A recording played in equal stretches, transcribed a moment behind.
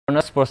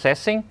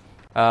processing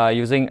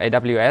using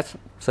AWS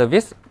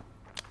service.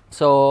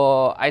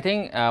 So I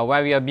think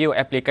while we build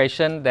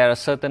application, there are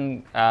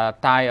certain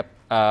type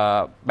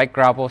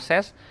background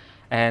process,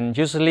 and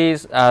usually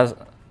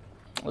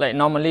like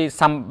normally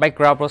some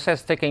background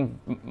process taking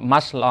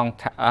much long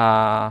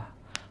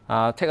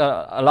take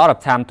a lot of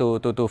time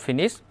to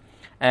finish.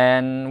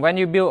 And when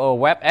you build a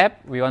web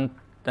app, we want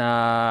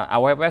our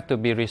web app to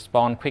be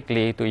respond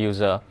quickly to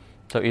user,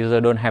 so user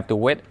don't have to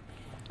wait.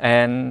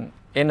 And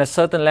in a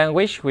certain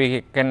language,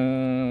 we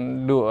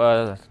can do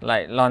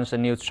like launch a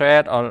new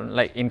thread, or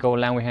like in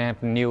Golang we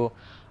have new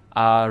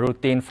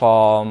routine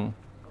for.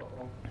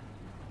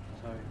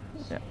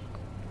 Yeah.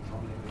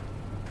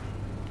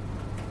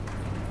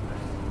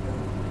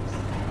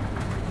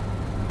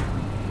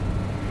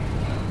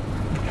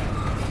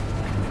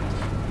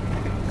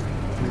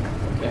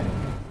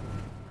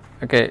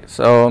 Okay,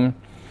 so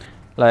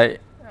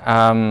like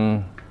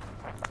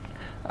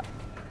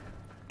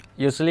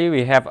usually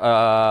we have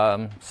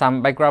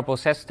some background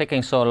process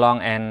taking so long,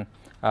 and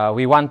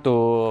we want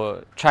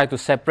to try to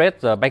separate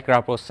the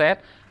background process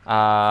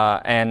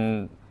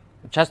and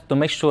just to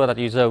make sure that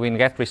user will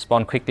get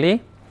response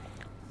quickly.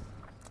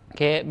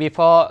 Okay,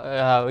 before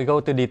we go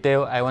to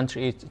detail, I want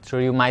to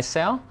introduce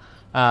myself.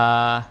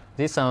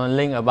 This is a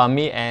link about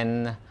me,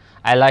 and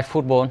I like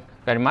football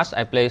very much.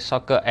 I play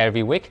soccer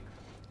every week,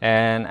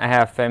 and I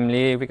have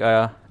family with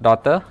a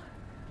daughter.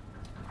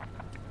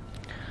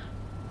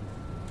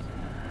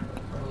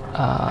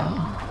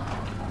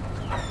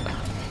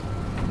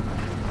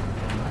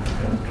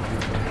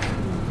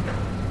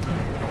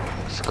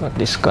 It's got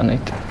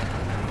disconnected.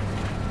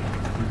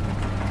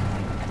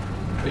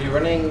 Are you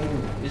running,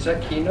 is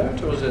that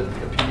Keynote or is it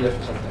a PDF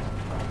or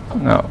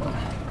something? No,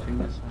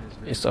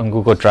 it's on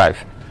Google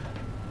Drive.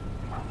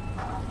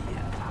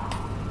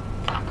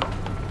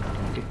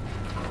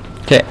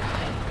 Okay.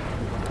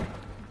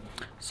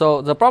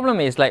 So the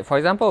problem is, like, for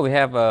example, we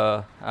have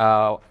a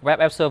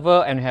web app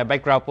server and we have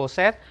background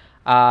process.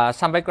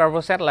 Some background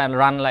process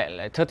run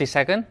like 30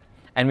 seconds,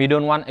 and we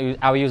don't want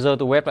our user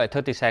to wait like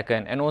 30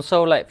 seconds. And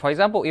also, like, for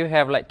example, if you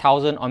have like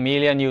 1,000 or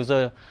million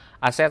user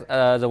access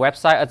the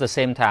website at the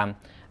same time,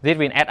 this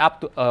will add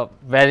up to a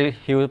very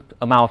huge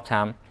amount of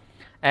time.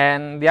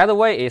 And the other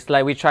way is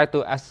like we try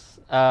to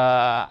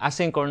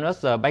asynchronous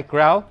the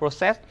background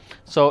process,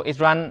 so it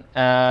run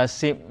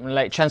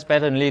like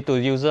transparently to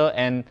user,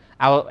 and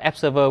our app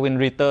server will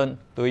return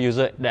to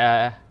user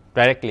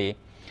directly.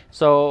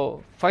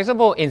 So for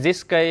example, in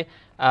this case,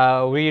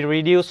 we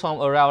reduce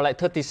from around like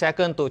 30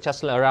 seconds to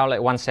just around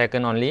like 1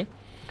 second only.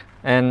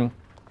 And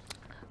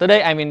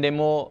today I'm in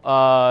demo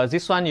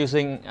this one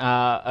using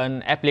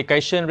an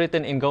application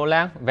written in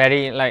Golang,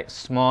 very like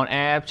small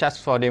app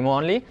just for demo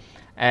only.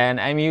 And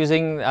I'm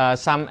using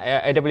some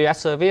AWS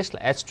service,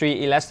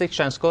 S3, Elastic,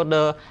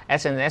 Transcoder,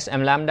 SNS,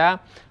 and Lambda.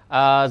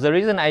 The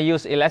reason I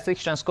use Elastic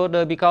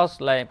Transcoder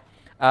because like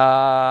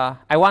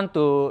I want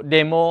to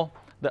demo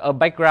the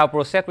background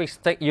process which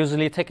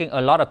usually taking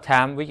a lot of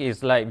time, which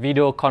is like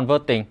video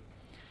converting.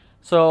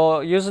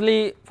 So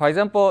usually, for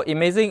example,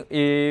 imagine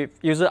if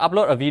user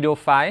upload a video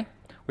file,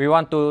 we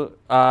want to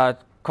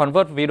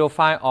convert video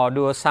file or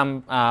do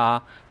some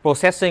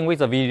processing with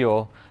the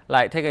video,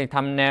 like taking a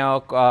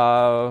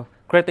thumbnail,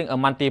 creating a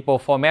multiple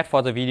format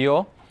for the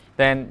video,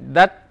 then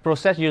that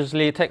process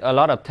usually take a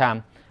lot of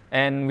time,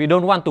 and we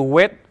don't want to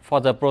wait for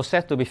the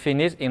process to be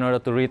finished in order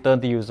to return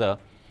the user.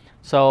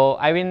 So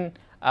I will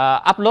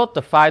upload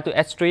the file to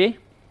S3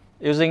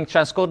 using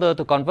Transcoder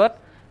to convert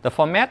the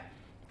format,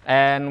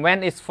 and when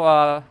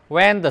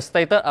the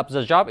status of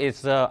the job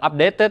is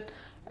updated,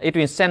 it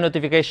will send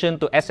notification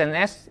to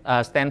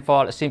SNS, stand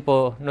for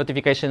Simple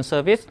Notification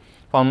Service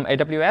from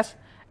AWS.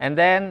 And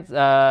then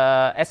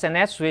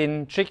SNS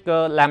will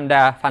trigger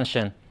Lambda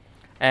function.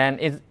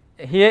 And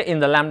here in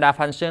the Lambda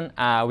function,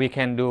 we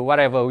can do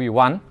whatever we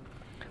want.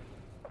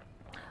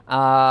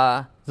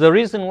 The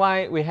reason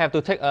why we have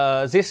to take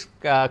this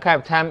kind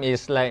of time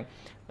is like,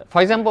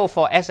 for example,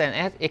 for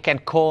SNS, it can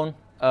call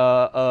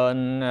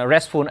a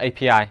RESTful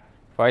API,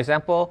 for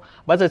example.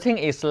 But the thing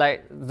is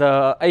like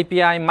the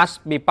API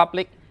must be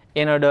public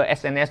in order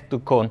SNS to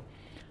call.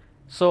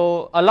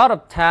 So a lot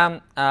of time,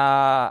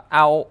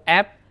 our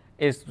app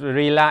is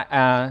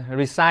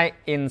reside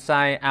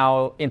inside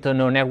our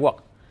internal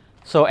network.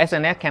 So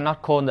SNS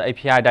cannot call the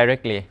API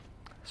directly.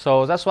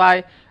 So that's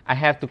why I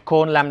have to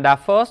call Lambda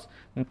first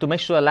to make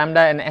sure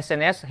Lambda and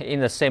SNS in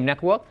the same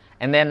network,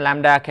 and then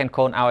Lambda can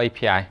call our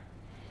API.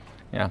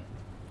 Yeah.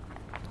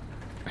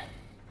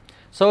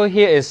 So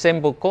here is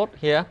sample code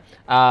here.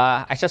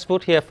 I just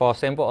put here for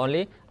sample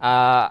only.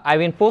 I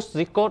will post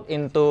this code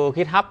into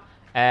GitHub,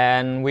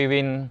 and we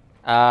will.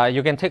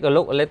 You can take a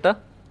look later.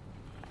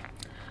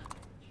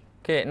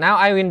 Okay, now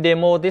I will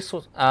demo this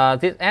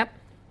this app.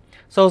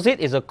 So this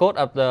is the code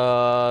of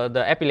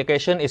the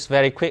application. It's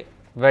very quick,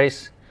 very.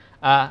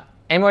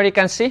 Anybody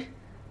can see?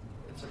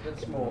 It's a bit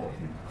small.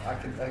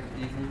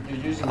 You're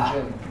using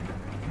Gin.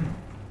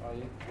 Are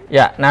you?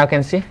 Yeah, now I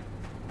can see.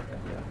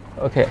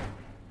 Yeah. Okay.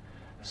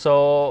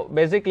 So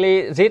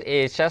basically, this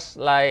is just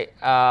like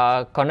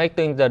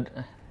connecting the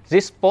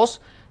this post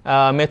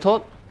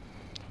method.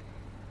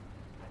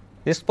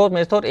 This post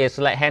method is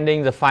like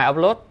handling the file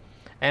upload,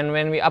 and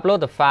when we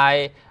upload the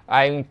file,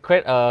 I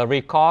create a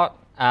record,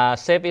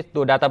 save it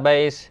to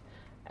database,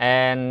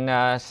 and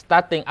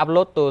starting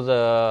upload to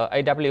the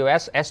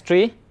AWS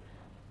S3,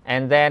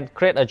 and then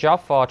create a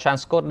job for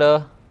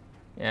Transcoder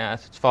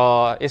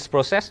for its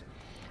process.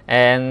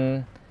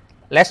 And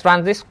let's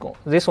run this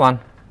one.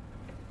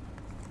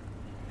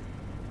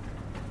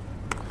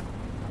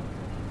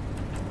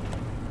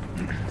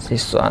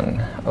 This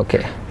one,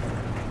 okay.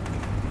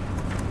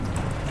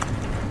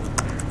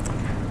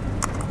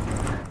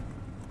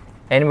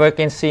 Anybody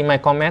can see my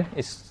comment?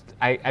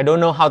 I don't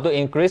know how to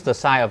increase the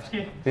size of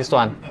this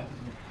one.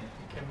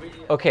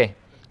 Okay,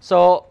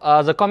 so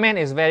the command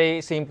is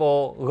very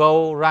simple.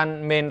 Go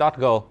run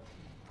main.go.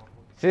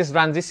 Just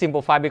run this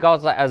simple file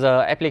because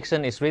the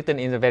application is written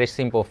in a very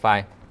simple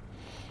file.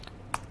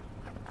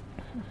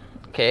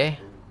 Okay,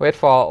 wait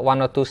for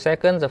 1 or 2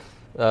 seconds.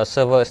 The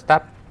server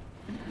start.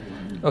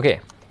 Okay,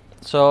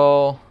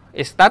 so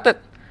it started,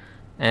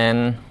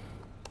 and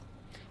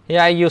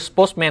here I use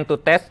Postman to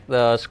test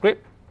the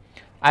script.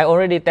 I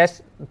already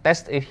test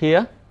it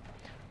here,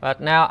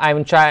 but now I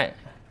will try.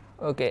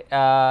 Okay,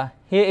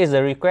 here is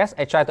the request.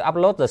 I try to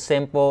upload the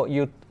sample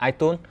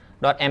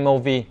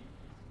iTunes.mov.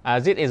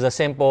 This is a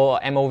sample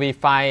MOV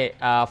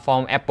file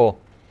from Apple.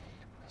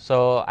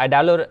 So I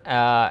download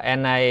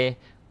and I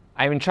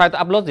will try to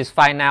upload this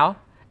file now,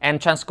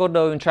 and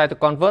Transcoder will try to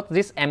convert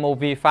this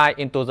MOV file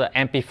into the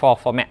MP4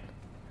 format.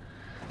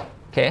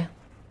 Okay,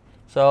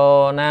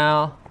 so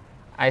now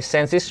I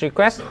send this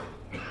request.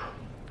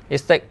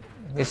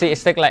 You see, it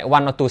takes like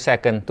 1 or 2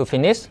 seconds to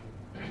finish.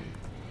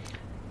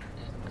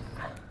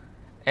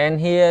 And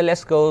here,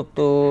 let's go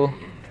to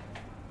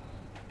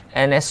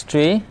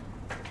NS3.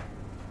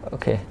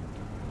 Okay.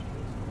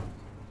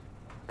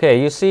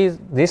 Okay, you see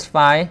this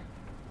file.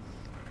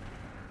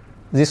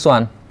 This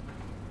one.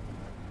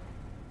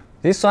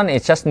 This one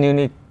is just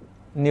newly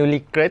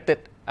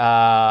created.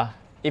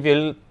 If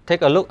you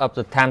take a look at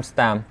the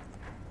timestamp.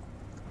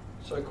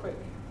 So quick.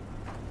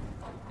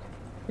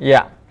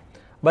 Yeah.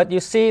 But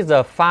you see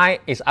the file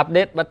is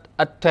updated, but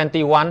at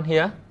 21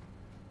 here,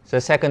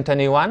 the second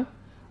 21.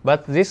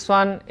 But this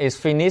one is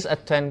finished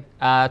at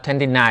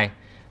 29.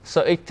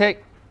 So it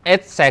takes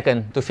 8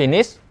 seconds to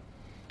finish.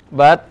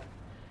 But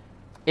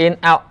in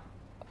our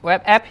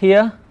web app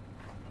here,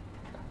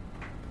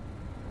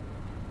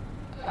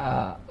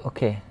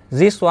 okay,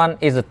 this one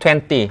is a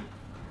 20.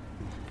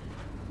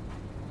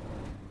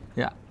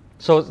 Yeah.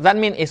 So that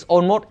means it's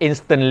almost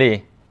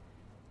instantly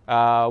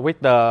with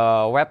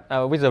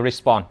the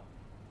response.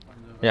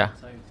 Yeah.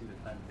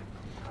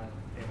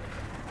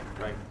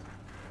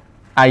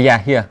 Yeah,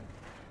 here.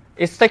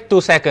 It takes 2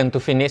 seconds to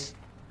finish,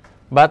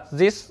 but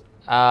this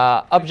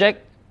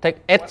object takes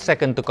 8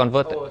 seconds to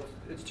convert it. Oh,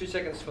 it's 2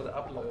 seconds for the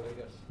upload, I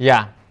guess.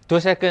 Yeah, 2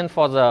 seconds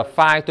for the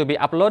file to be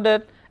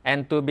uploaded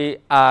and to be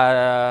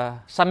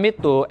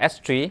submit to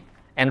S3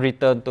 and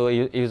return to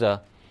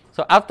user.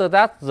 So after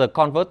that, the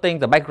converting,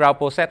 the background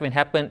process will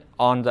happen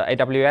on the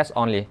AWS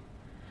only.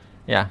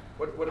 Yeah.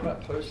 What about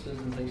posters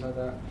and things like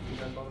that? You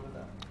don't bother with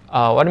that?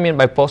 What do you mean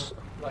by post?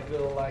 Like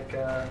little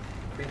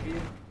preview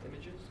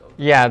images?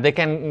 Yeah, they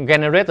can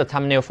generate a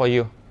thumbnail for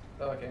you.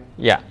 Oh, okay.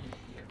 Yeah.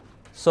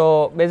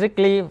 So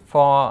basically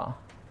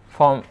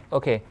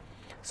okay.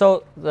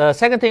 So the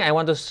second thing I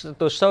want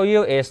to show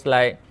you is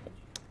like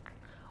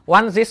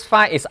once this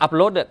file is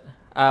uploaded,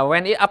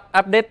 when it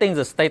updating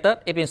the status,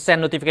 it will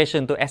send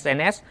notification to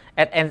SNS,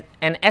 and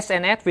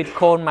SNS will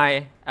call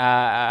my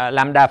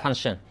Lambda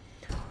function.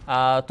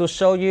 To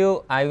show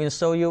you, I will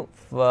show you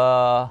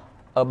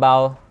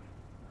about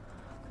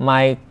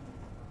my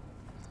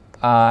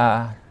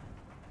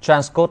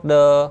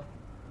Transcoder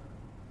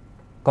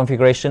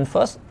configuration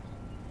first.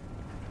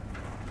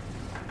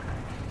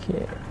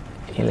 Here,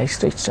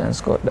 electric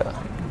Transcoder.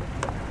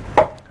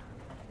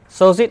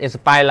 So this is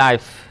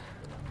PyLife.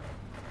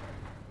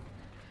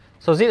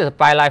 So this is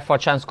PyLife for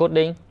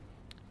transcoding,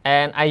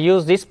 and I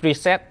use this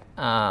preset.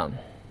 I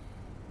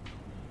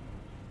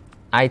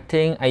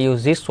think I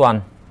use this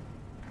one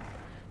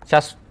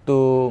just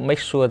to make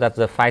sure that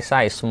the file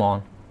size is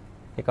small,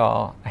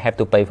 because I have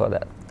to pay for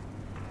that.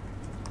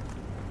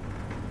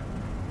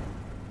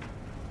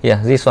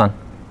 Yeah, this one.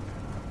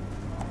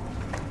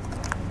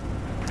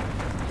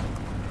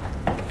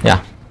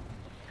 Yeah.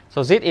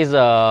 So this is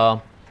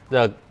the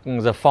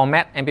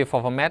format, MP4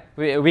 format.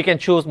 We can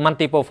choose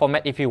multiple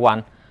format if you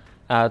want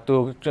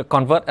to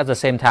convert at the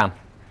same time.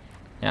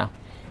 Yeah.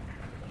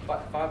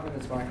 5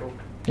 minutes, Michael.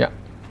 Yeah.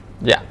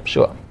 Yeah,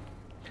 sure.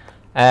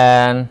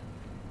 And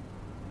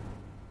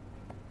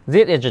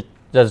this is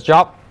the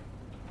job.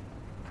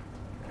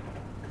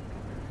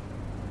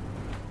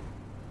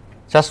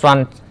 Just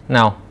run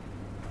now.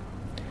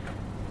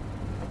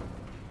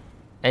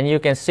 And you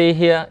can see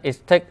here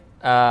it takes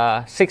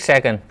 6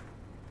 seconds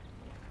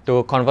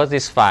to convert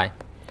this file.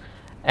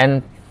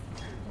 And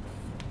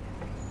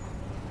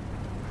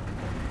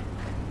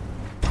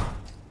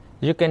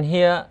you can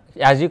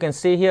as you can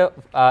see here,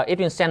 it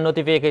will send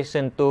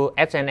notification to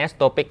SNS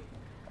topic.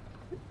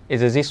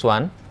 is this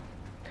one,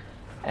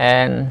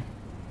 and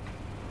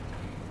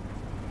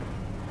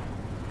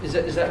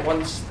is that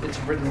once it's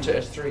written to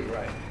S3,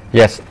 right?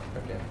 yes,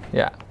 Okay.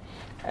 yeah,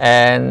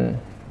 and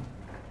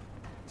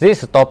this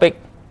is a topic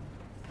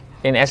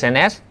in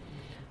SNS,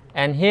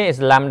 and here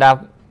is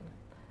Lambda,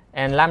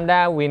 and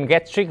Lambda will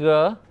get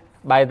triggered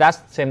by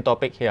that same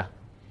topic here,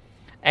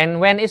 and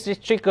when it's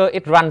triggered,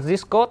 it runs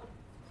this code.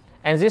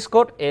 And this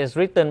code is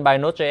written by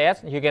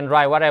Node.js. You can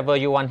write whatever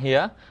you want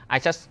here. I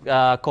just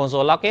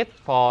console log it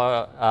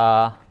for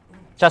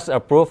just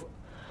a proof.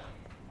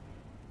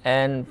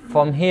 And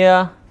from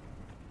here,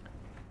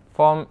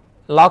 from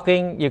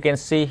logging, you can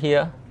see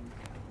here.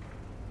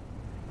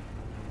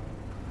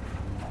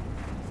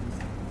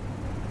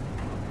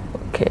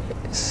 Okay.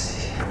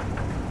 This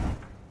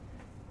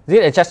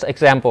is just an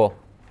example.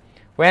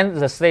 When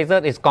the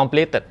status is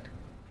completed,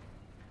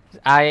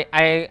 I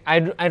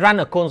run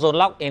a console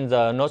log in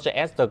the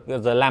Node.js,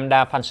 the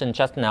Lambda function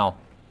just now.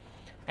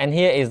 And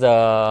here is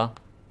the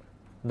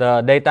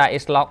data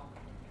is logged.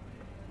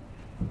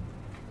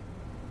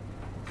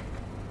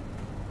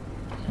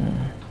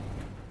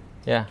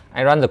 Yeah,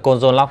 I run the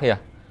console log here.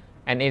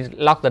 And it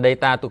logs the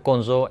data to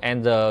console,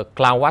 and the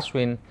CloudWatch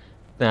will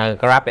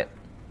grab it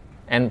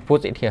and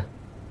put it here.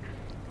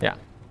 Yeah.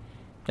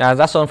 Yeah,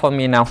 that's all for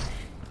me now.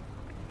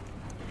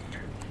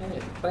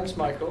 Okay, thanks,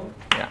 Michael.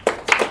 Yeah.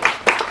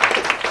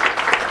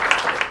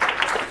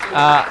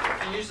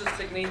 You use this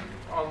technique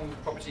on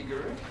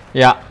PropertyGuru?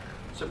 Yeah.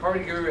 So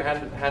PropertyGuru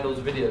handles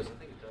videos, I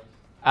think it does.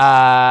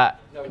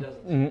 No, it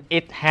doesn't.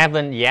 It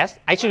haven't yet.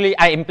 Actually,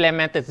 I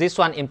implemented this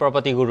one in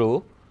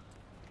PropertyGuru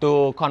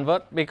to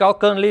convert, because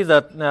currently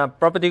the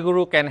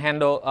PropertyGuru can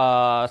handle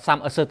a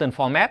certain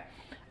format,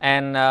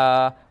 and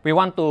we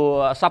want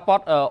to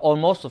support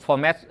almost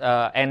formats,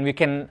 and we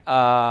can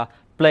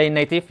play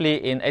natively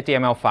in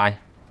HTML5.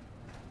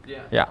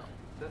 Yeah. Yeah.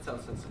 That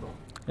sounds sensible.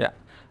 Yeah.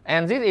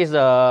 And this is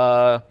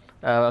a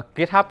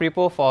GitHub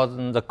repo for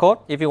the code.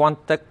 If you want,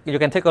 you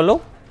can take a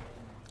look.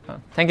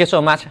 Thank you so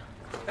much.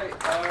 Hey,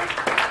 does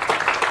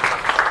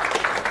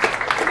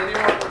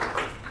anyone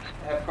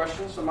have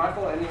questions for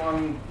Michael?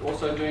 Anyone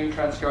also doing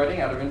transcoding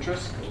out of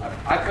interest?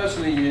 I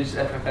personally use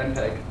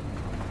FFmpeg,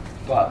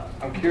 but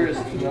I'm curious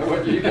to know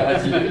what you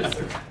guys use.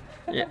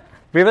 Yeah.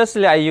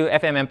 Previously, I used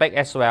FFmpeg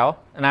as well.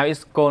 Now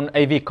it's called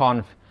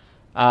AVConf.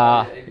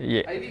 Yeah.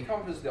 Yeah.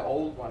 AVConf is the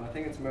old one. I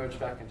think it's merged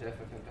back into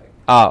FFmpeg.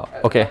 Oh,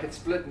 okay. Like it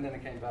split and then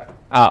it came back.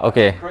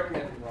 Okay. Correct me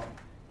if I'm wrong.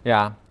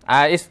 Yeah.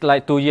 It's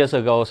like 2 years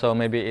ago, so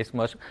maybe it's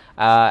much.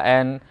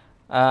 And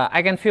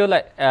I can feel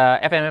like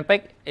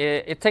FFmpeg,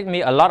 it takes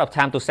me a lot of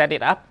time to set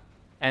it up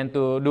and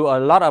to do a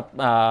lot of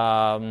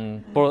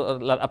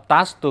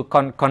tasks to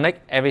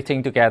connect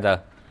everything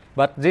together.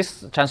 But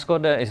this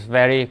transcoder is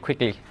very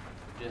quickly.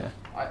 Yeah.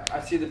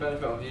 I see the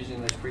benefit of using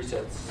those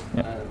presets,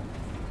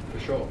 for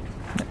sure.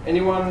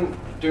 Anyone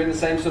doing the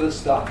same sort of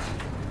stuff?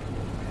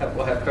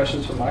 We'll have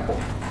questions for Michael.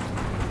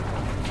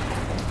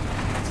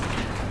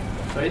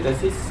 Sorry, does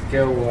this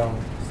scale well?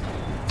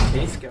 Can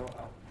it scale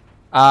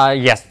up?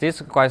 Yes,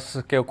 this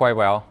scale quite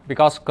well,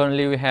 because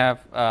currently we have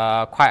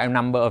quite a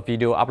number of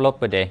video upload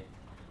per day,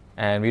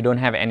 and we don't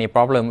have any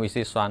problem with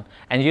this one.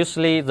 And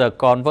usually the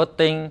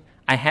converting,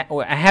 I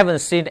haven't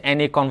seen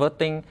any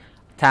converting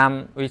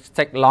time which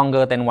take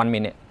longer than 1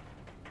 minute.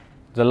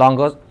 The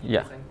longest,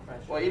 yeah.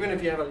 Well, even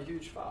if you have a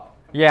huge file.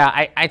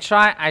 Yeah, I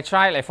try,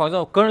 like for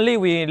example, currently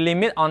we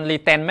limit only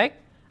 10 meg.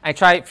 I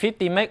try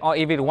 50 meg or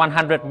even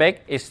 100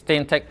 meg, it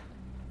still take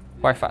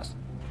quite fast.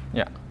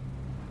 Yeah.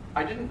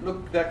 I didn't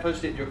look that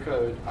closely at your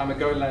code. I'm a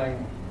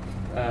Golang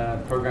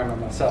programmer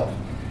myself.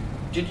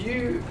 Did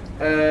you,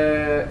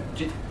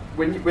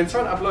 when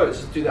someone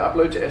uploads, do they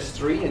upload to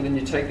S3 and then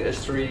you take the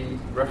S3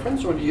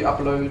 reference, or do you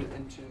upload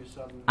into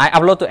some? I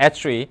upload to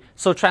S3,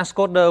 so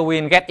transcoder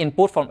will get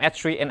input from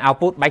S3 and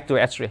output back to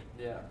S3.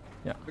 Yeah.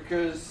 Yeah.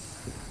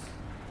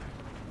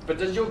 But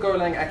does your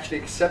Golang actually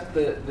accept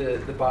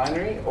the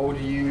binary, or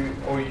do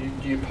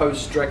you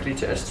post directly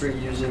to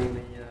S3 using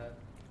the?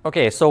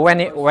 Okay, so when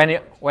you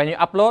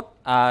upload,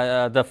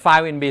 the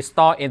file will be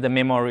stored in the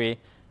memory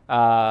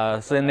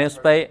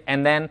namespace,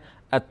 and then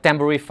a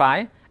temporary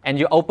file, and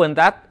you open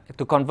that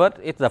to convert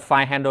it the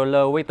file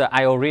handler with the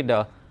I/O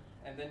reader,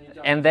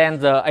 and then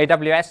the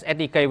AWS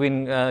SDK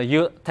will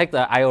you take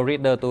the I/O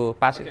reader to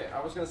pass it. Okay,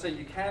 I was going to say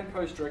you can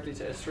post directly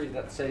to S3.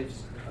 That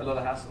saves a lot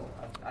of hassle.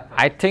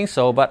 I think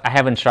so, but I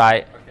haven't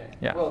tried. Okay.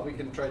 Yeah. Well, we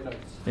can trade notes.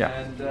 Yeah.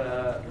 And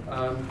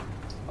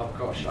oh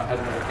gosh, I had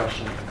another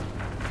question,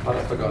 but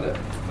I forgot it.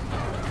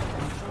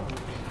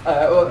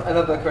 Well,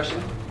 another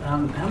question. How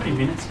many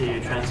minutes are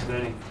you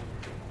transferring?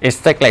 It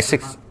takes like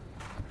 6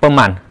 per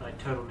month. Like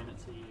total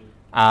minutes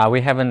are you?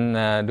 We haven't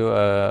do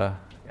a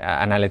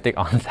analytic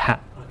on that.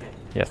 Okay.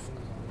 Yes.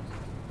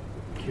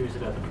 Curious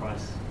about the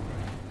price.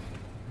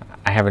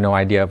 I have no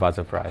idea about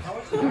the price.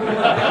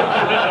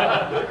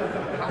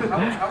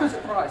 How is the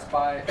price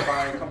by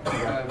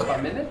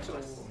minute?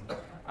 Or?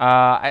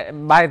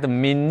 By the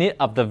minute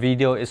of the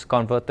video is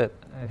converted,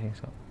 I think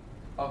so.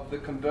 Of the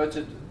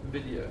converted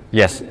video?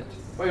 Yes. Minute.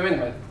 Wait a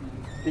minute.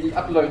 the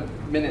upload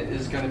minute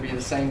is going to be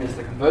the same as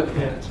the converted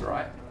minutes,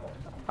 right?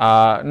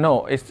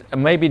 No, it's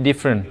maybe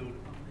different.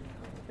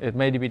 It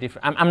may be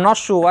different. I'm not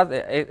sure what.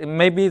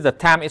 Maybe the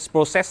time is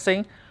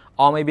processing,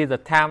 or maybe the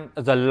time,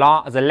 the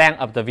length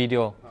of the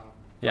video.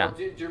 Yeah. Well,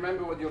 do you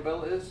remember what your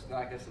bill is? No,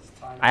 I guess it's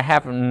time. I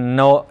have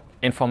no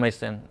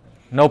information,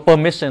 no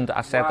permission to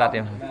access that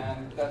information.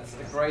 Man, that's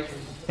a great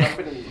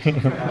company.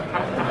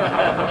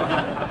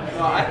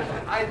 No,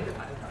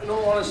 in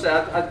all honesty,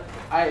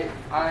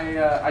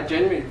 I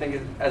genuinely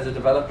think as a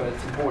developer,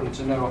 it's important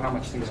to know how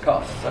much things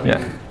cost. I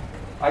mean,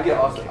 I get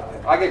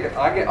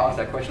asked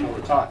that question all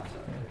the time. So.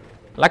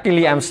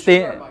 Luckily, I'm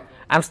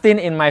still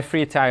in my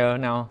free trial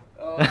now.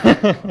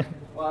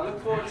 Well, I look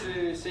forward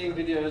to seeing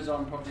videos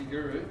on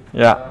PropertyGuru.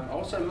 Yeah. I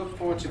also look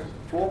forward to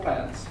floor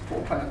plans.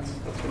 Floor plans.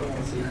 That's what I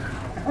want to see.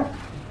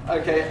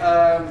 Okay.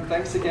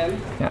 Thanks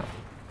again. Yeah.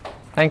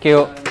 Thank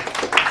you.